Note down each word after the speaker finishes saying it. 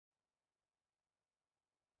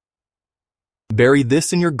Bury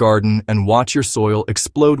this in your garden and watch your soil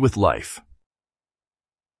explode with life.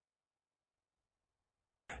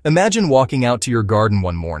 Imagine walking out to your garden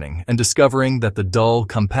one morning and discovering that the dull,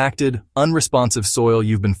 compacted, unresponsive soil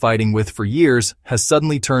you've been fighting with for years has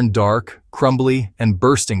suddenly turned dark, crumbly, and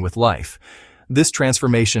bursting with life. This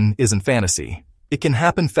transformation isn't fantasy. It can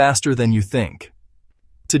happen faster than you think.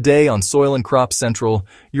 Today on Soil and Crop Central,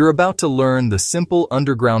 you're about to learn the simple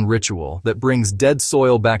underground ritual that brings dead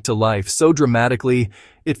soil back to life so dramatically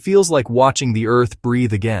it feels like watching the earth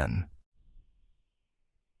breathe again.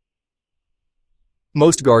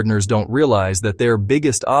 Most gardeners don't realize that their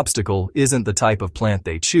biggest obstacle isn't the type of plant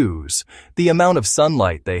they choose, the amount of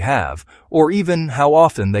sunlight they have, or even how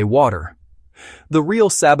often they water. The real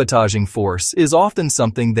sabotaging force is often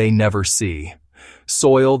something they never see.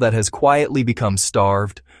 Soil that has quietly become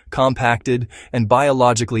starved, compacted, and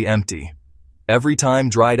biologically empty. Every time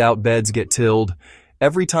dried-out beds get tilled,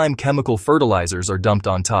 every time chemical fertilizers are dumped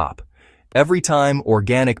on top, every time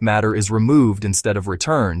organic matter is removed instead of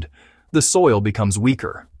returned, the soil becomes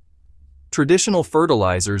weaker. Traditional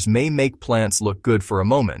fertilizers may make plants look good for a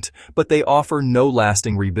moment, but they offer no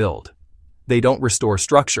lasting rebuild. They don't restore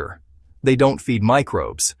structure, they don't feed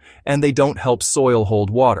microbes, and they don't help soil hold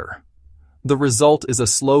water. The result is a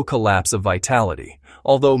slow collapse of vitality.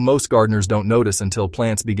 Although most gardeners don't notice until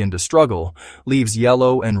plants begin to struggle, leaves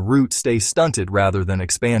yellow and roots stay stunted rather than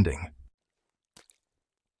expanding.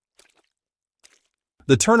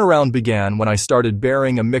 The turnaround began when I started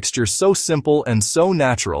burying a mixture so simple and so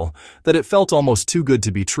natural that it felt almost too good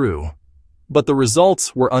to be true. But the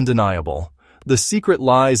results were undeniable. The secret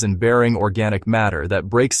lies in burying organic matter that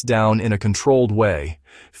breaks down in a controlled way,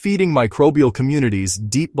 feeding microbial communities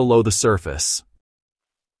deep below the surface.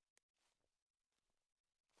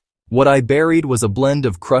 What I buried was a blend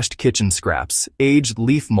of crushed kitchen scraps, aged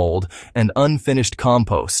leaf mold, and unfinished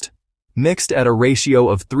compost, mixed at a ratio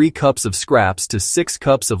of 3 cups of scraps to 6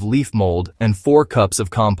 cups of leaf mold and 4 cups of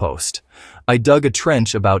compost. I dug a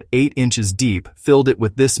trench about 8 inches deep, filled it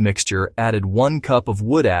with this mixture, added 1 cup of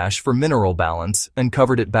wood ash for mineral balance, and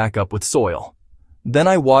covered it back up with soil. Then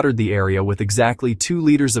I watered the area with exactly 2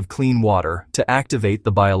 liters of clean water to activate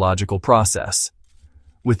the biological process.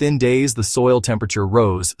 Within days, the soil temperature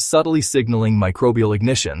rose, subtly signaling microbial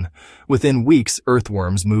ignition. Within weeks,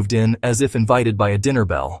 earthworms moved in as if invited by a dinner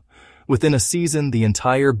bell. Within a season, the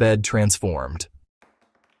entire bed transformed.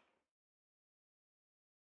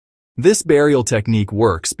 This burial technique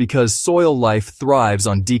works because soil life thrives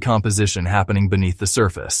on decomposition happening beneath the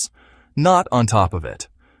surface, not on top of it.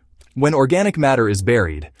 When organic matter is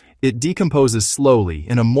buried, it decomposes slowly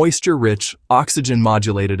in a moisture-rich,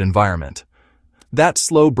 oxygen-modulated environment. That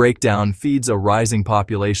slow breakdown feeds a rising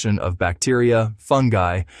population of bacteria,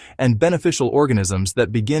 fungi, and beneficial organisms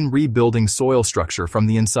that begin rebuilding soil structure from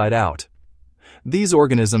the inside out. These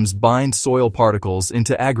organisms bind soil particles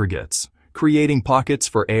into aggregates, creating pockets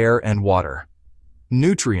for air and water.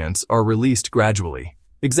 Nutrients are released gradually,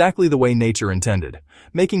 exactly the way nature intended,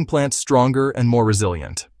 making plants stronger and more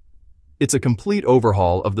resilient. It's a complete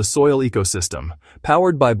overhaul of the soil ecosystem,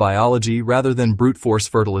 powered by biology rather than brute force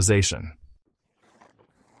fertilization.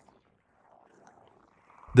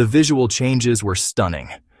 The visual changes were stunning.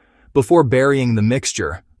 Before burying the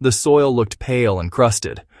mixture, the soil looked pale and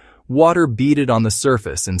crusted. Water beaded on the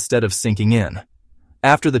surface instead of sinking in.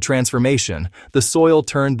 After the transformation, the soil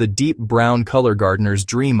turned the deep brown color gardeners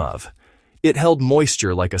dream of. It held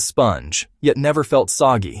moisture like a sponge, yet never felt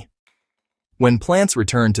soggy. When plants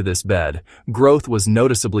returned to this bed, growth was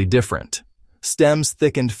noticeably different. Stems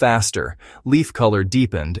thickened faster, leaf color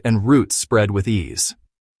deepened, and roots spread with ease.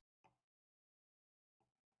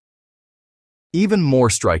 Even more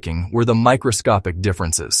striking were the microscopic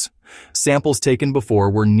differences. Samples taken before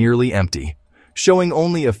were nearly empty, showing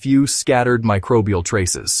only a few scattered microbial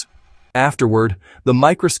traces. Afterward, the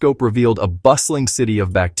microscope revealed a bustling city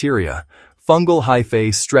of bacteria, fungal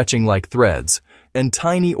hyphae stretching like threads, and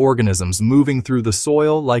tiny organisms moving through the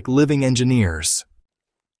soil like living engineers.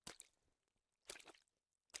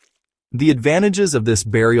 The advantages of this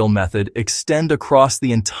burial method extend across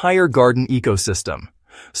the entire garden ecosystem.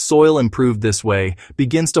 Soil improved this way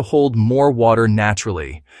begins to hold more water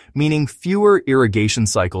naturally, meaning fewer irrigation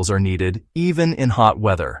cycles are needed even in hot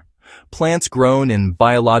weather. Plants grown in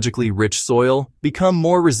biologically rich soil become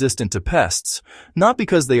more resistant to pests, not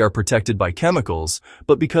because they are protected by chemicals,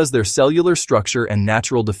 but because their cellular structure and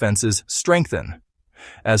natural defenses strengthen.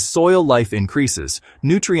 As soil life increases,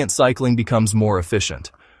 nutrient cycling becomes more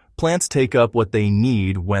efficient. Plants take up what they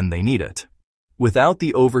need when they need it, without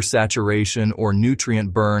the oversaturation or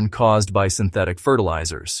nutrient burn caused by synthetic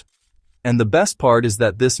fertilizers. And the best part is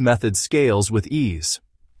that this method scales with ease.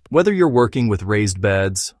 Whether you're working with raised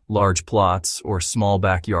beds, large plots, or small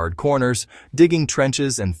backyard corners, digging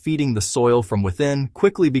trenches and feeding the soil from within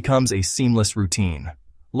quickly becomes a seamless routine.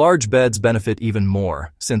 Large beds benefit even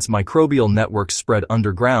more, since microbial networks spread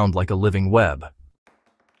underground like a living web.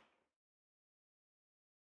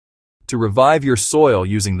 To revive your soil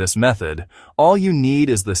using this method, all you need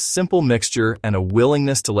is the simple mixture and a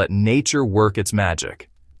willingness to let nature work its magic.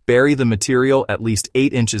 Bury the material at least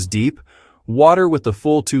 8 inches deep, water with the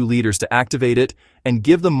full 2 liters to activate it, and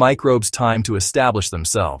give the microbes time to establish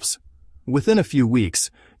themselves. Within a few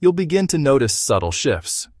weeks, you'll begin to notice subtle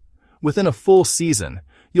shifts. Within a full season,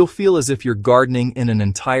 you'll feel as if you're gardening in an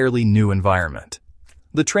entirely new environment.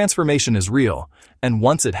 The transformation is real, and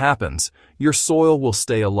once it happens, your soil will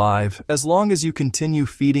stay alive as long as you continue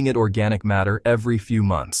feeding it organic matter every few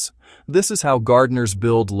months. This is how gardeners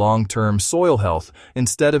build long-term soil health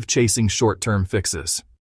instead of chasing short-term fixes.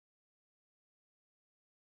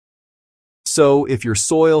 So, if your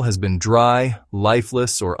soil has been dry,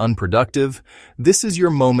 lifeless, or unproductive, this is your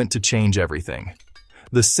moment to change everything.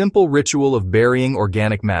 The simple ritual of burying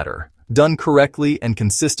organic matter, done correctly and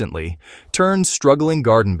consistently, turns struggling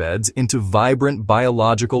garden beds into vibrant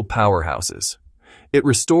biological powerhouses. It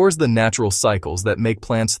restores the natural cycles that make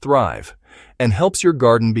plants thrive, and helps your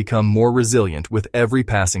garden become more resilient with every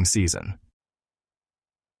passing season.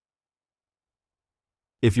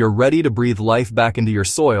 If you're ready to breathe life back into your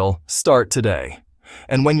soil, start today.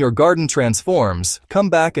 And when your garden transforms,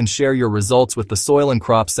 come back and share your results with the Soil and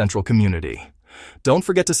Crop Central community. Don't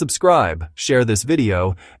forget to subscribe, share this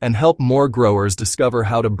video, and help more growers discover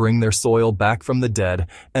how to bring their soil back from the dead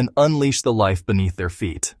and unleash the life beneath their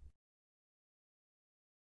feet.